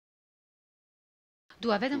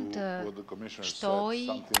Dua vetëm të shtoj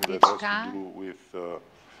diçka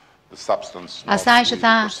asaj që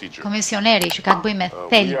tha komisioneri, që ka të bëjë me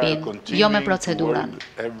thelbin, jo me procedurën.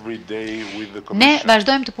 Ne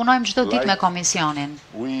vazhdojmë të punojmë çdo ditë me komisionin.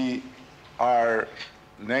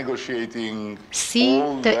 Si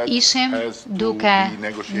të ishim duke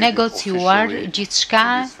negociuar gjithçka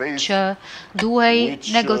që duhej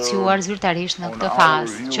negociuar zyrtarisht në këtë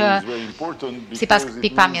fazë, që sipas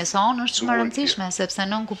pikpamjes sonë është shumë e rëndësishme sepse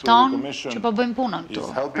nën kupton që po bëjmë punën këtu.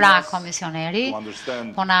 Pra komisioneri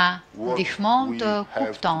po na ndihmon të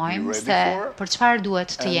kuptojmë se për çfarë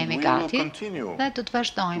duhet të jemi gati dhe të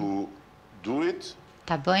vazhdojmë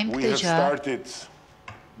ta bëjmë këtë gjë.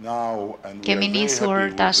 Kemi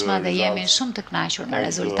nisur tashmë dhe jemi shumë të kënaqur me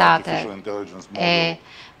rezultatet e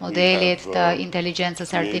modelit të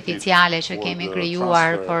inteligjencës artificiale që kemi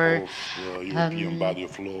krijuar për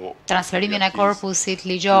transferimin e korpusit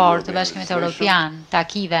ligjor të Bashkimit Evropian të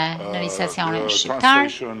akive në legjislacionin shqiptar,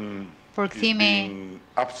 përkthimi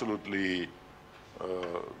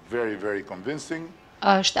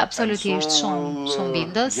është absolutisht shumë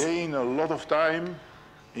bindës.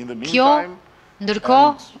 Kjo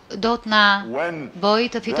ndërkohë do të na bëjë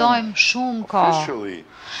të fitojmë shumë kohë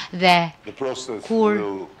dhe kur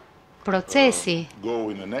procesi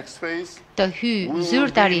të hyjë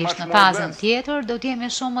zyrtarisht në fazën tjetër, do të jemi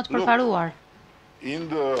shumë më të përparuar.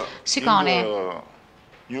 Shikoni,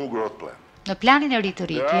 në planin e ri të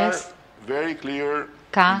rritjes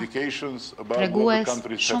ka tregues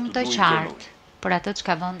shumë të qartë për atë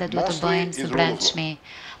çka vendet duhet të bëjnë së brendshmi.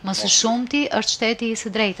 Më së shumti është shteti i së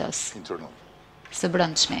drejtës. Së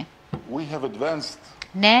brendshmi.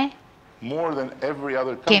 Ne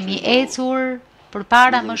kemi ecur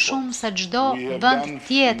përpara më shumë se çdo vend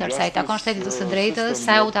tjetër sa i takon shtetit të së drejtës,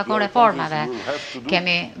 sa u takon reformave.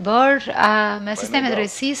 Kemi bërë me sistemin e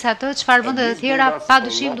drejtësisë atë çfarë vendet e tjera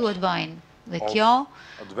padyshim duhet bëjnë. Dhe kjo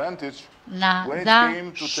na dha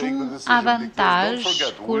shumë avantazh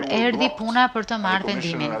kur erdhi puna për të marrë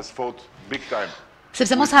vendimin.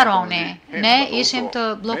 Sepse mos harroni, ne ishim të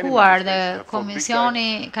bllokuar dhe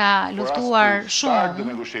komisioni ka luftuar shumë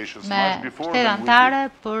me shtetet anëtare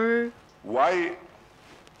për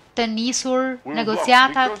të nisur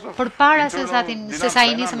negociatat përpara se sa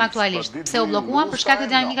i nisëm aktualisht. Pse u bllokuan për shkak të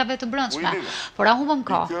dinamikave të brendshme. Por a humbëm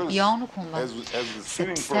kohë? Jo, nuk humbëm.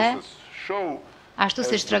 Sepse ashtu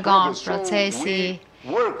siç tregon procesi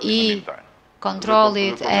i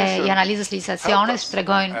kontrollit e analizës legjislacionit,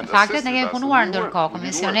 tregojnë faktet, ne kemi punuar ndërkohë,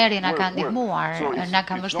 komisioneri na ka ndihmuar, na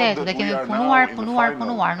ka mbështetur dhe kemi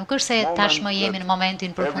punuar. Nuk është se tashmë jemi në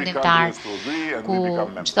momentin përfundimtar ku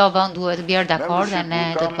çdo vend duhet të bjerë dakord dhe ne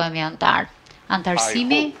do të bëhemi antar.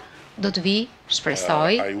 Antarësimi do të vijë,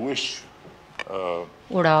 shpresoj,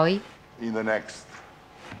 uroj in the next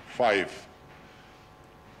 5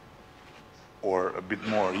 or a bit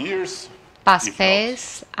more years. Pas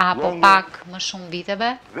 5 apo pak më shumë viteve,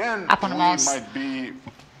 apo në mos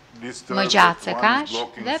më gjatë se kaq,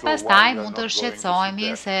 dhe pastaj mund të shqetësohemi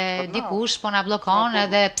se dikush po na bllokon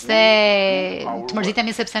edhe pse të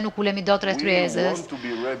mërzitemi sepse nuk ulemi dot rreth kryezës.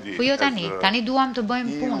 Po jo tani duam të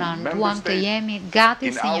bëjmë punën, duam të jemi gati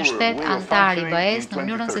si një shtet antar i BE-s në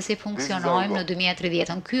mënyrën se si funksionojmë në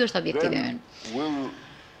 2030. Ky është objektivi ynë.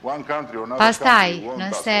 Pastaj,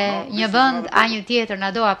 nëse një vend a një tjetër na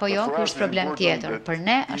do apo jo, ky është problem tjetër. Për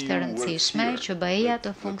ne është e rëndësishme që BE-ja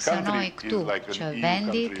të funksionojë këtu, që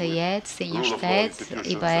vendi të jetë si një shtet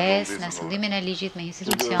i BE-s në sundimin e ligjit me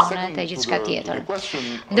institucionet e gjithçka tjetër.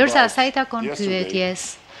 Ndërsa sa i takon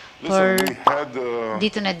pyetjes për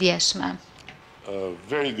ditën e djeshme.